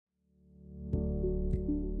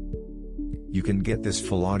You can get this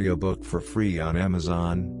full audiobook for free on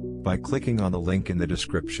Amazon by clicking on the link in the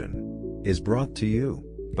description. Is brought to you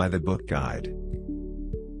by the Book Guide.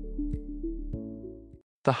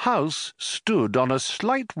 The house stood on a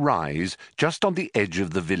slight rise just on the edge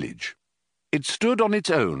of the village. It stood on its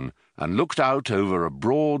own and looked out over a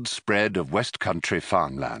broad spread of West Country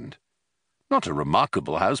farmland. Not a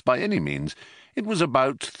remarkable house by any means. It was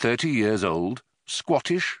about 30 years old,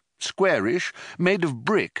 squattish, squarish, made of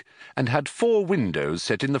brick, and had 4 windows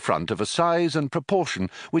set in the front of a size and proportion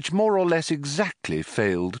which more or less exactly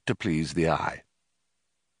failed to please the eye.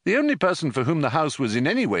 The only person for whom the house was in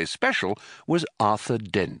any way special was Arthur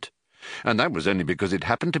Dent, and that was only because it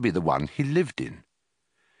happened to be the one he lived in.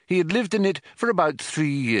 He had lived in it for about 3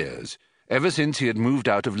 years, ever since he had moved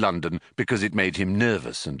out of London because it made him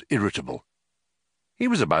nervous and irritable. He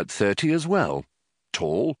was about 30 as well,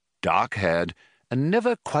 tall, dark-haired, and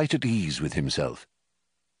never quite at ease with himself.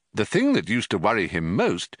 The thing that used to worry him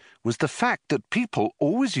most was the fact that people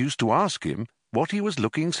always used to ask him what he was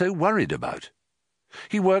looking so worried about.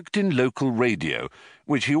 He worked in local radio,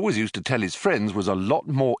 which he always used to tell his friends was a lot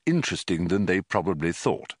more interesting than they probably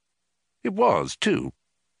thought. It was, too.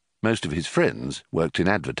 Most of his friends worked in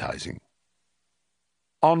advertising.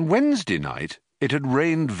 On Wednesday night, it had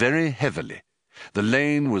rained very heavily. The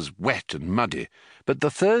lane was wet and muddy, but the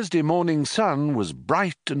Thursday morning sun was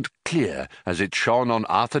bright and clear as it shone on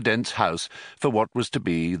Arthur Dent's house for what was to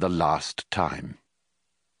be the last time.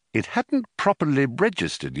 It hadn't properly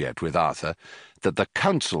registered yet with Arthur that the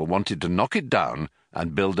council wanted to knock it down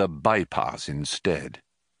and build a bypass instead.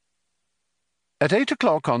 At 8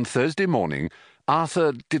 o'clock on Thursday morning,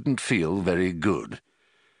 Arthur didn't feel very good.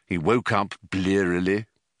 He woke up blearily,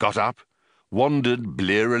 got up, wandered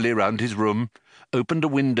blearily round his room, opened a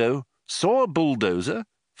window, saw a bulldozer,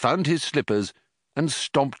 found his slippers, and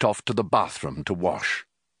stomped off to the bathroom to wash.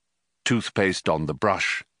 Toothpaste on the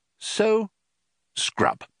brush, so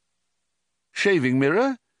scrub. Shaving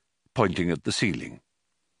mirror, pointing at the ceiling.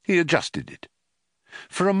 He adjusted it.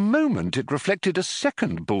 For a moment it reflected a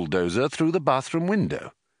second bulldozer through the bathroom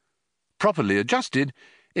window. Properly adjusted,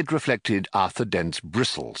 it reflected Arthur Dent's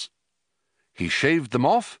bristles. He shaved them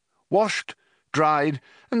off, washed, dried,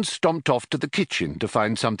 and stomped off to the kitchen to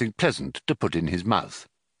find something pleasant to put in his mouth.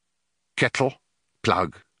 Kettle,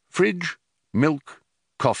 plug, fridge, milk,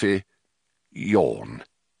 coffee, yawn.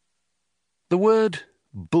 The word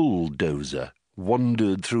bulldozer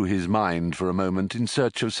wandered through his mind for a moment in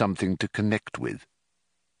search of something to connect with.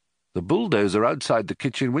 The bulldozer outside the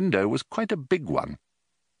kitchen window was quite a big one.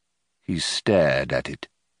 He stared at it.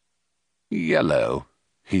 Yellow,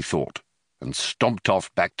 he thought, and stomped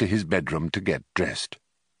off back to his bedroom to get dressed.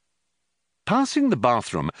 Passing the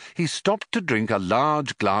bathroom, he stopped to drink a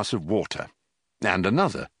large glass of water, and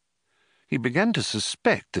another. He began to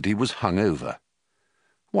suspect that he was hungover.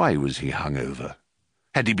 Why was he hungover?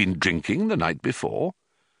 Had he been drinking the night before?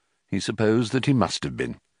 He supposed that he must have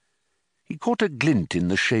been. He caught a glint in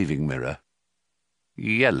the shaving mirror.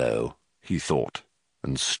 Yellow, he thought,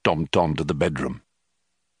 and stomped on to the bedroom.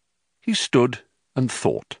 He stood and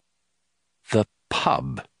thought. The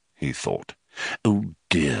pub, he thought. Oh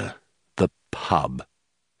dear, the pub.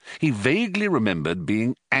 He vaguely remembered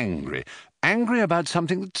being angry about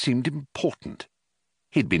something that seemed important.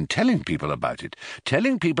 He'd been telling people about it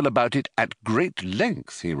at great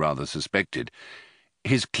length, he rather suspected.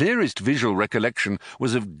 His clearest visual recollection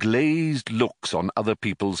was of glazed looks on other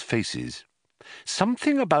people's faces.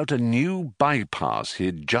 Something about a new bypass he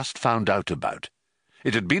had just found out about.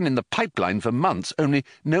 It had been in the pipeline for months, only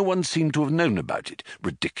no one seemed to have known about it.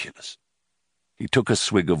 Ridiculous. He took a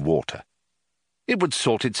swig of water. It would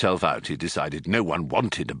sort itself out, he decided. No one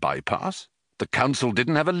wanted a bypass. The council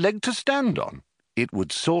didn't have a leg to stand on. It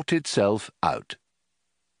would sort itself out.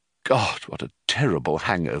 God, what a terrible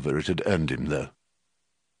hangover it had earned him, though.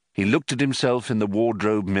 He looked at himself in the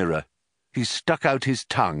wardrobe mirror. He stuck out his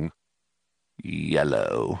tongue.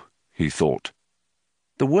 Yellow, he thought.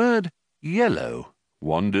 The word yellow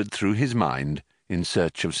wandered through his mind in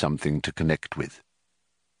search of something to connect with.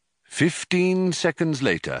 15 seconds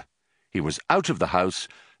later, he was out of the house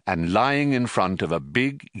and lying in front of a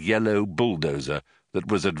big yellow bulldozer that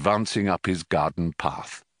was advancing up his garden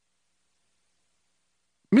path.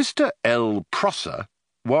 Mr. L. Prosser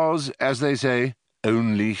was, as they say,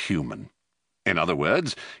 only human. In other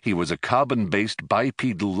words, he was a carbon-based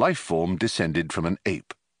bipedal life form descended from an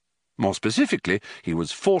ape. More specifically, he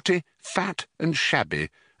was 40, fat and shabby,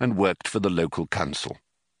 and worked for the local council.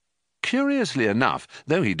 Curiously enough,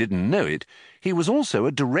 though he didn't know it, he was also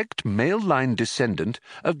a direct male-line descendant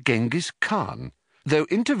of Genghis Khan, though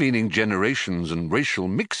intervening generations and racial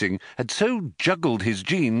mixing had so juggled his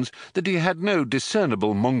genes that he had no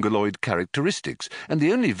discernible mongoloid characteristics, and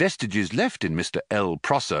the only vestiges left in Mr. L.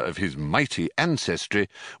 Prosser of his mighty ancestry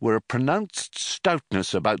were a pronounced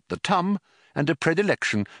stoutness about the tum and a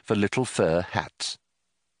predilection for little fur hats.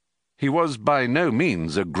 He was by no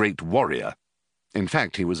means a great warrior. In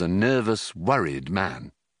fact, he was a nervous, worried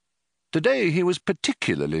man. Today he was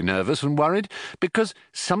particularly nervous and worried because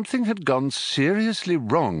something had gone seriously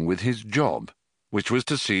wrong with his job, which was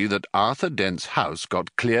to see that Arthur Dent's house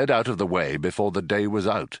got cleared out of the way before the day was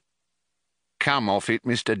out. "Come off it,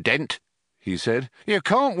 Mr. Dent," he said. "You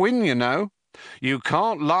can't win, you know. You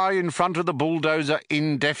can't lie in front of the bulldozer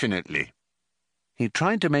indefinitely." He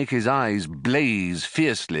tried to make his eyes blaze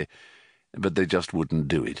fiercely, but they just wouldn't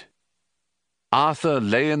do it. Arthur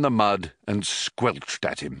lay in the mud and squelched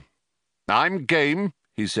at him. "I'm game,"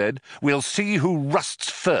 he said. "We'll see who rusts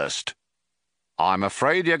first." "I'm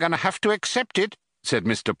afraid you're going to have to accept it," said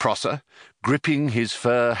Mr. Prosser, gripping his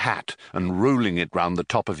fur hat and rolling it round the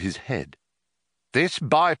top of his head. "This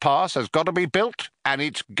bypass has got to be built, and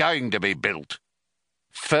it's going to be built."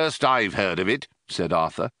 "First I've heard of it," said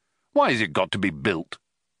Arthur. "Why has it got to be built?"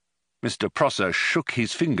 Mr. Prosser shook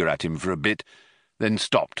his finger at him for a bit, then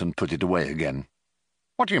stopped and put it away again.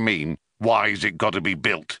 "What do you mean, why's it got to be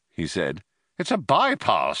built?" he said. "It's a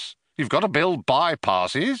bypass. You've got to build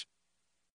bypasses."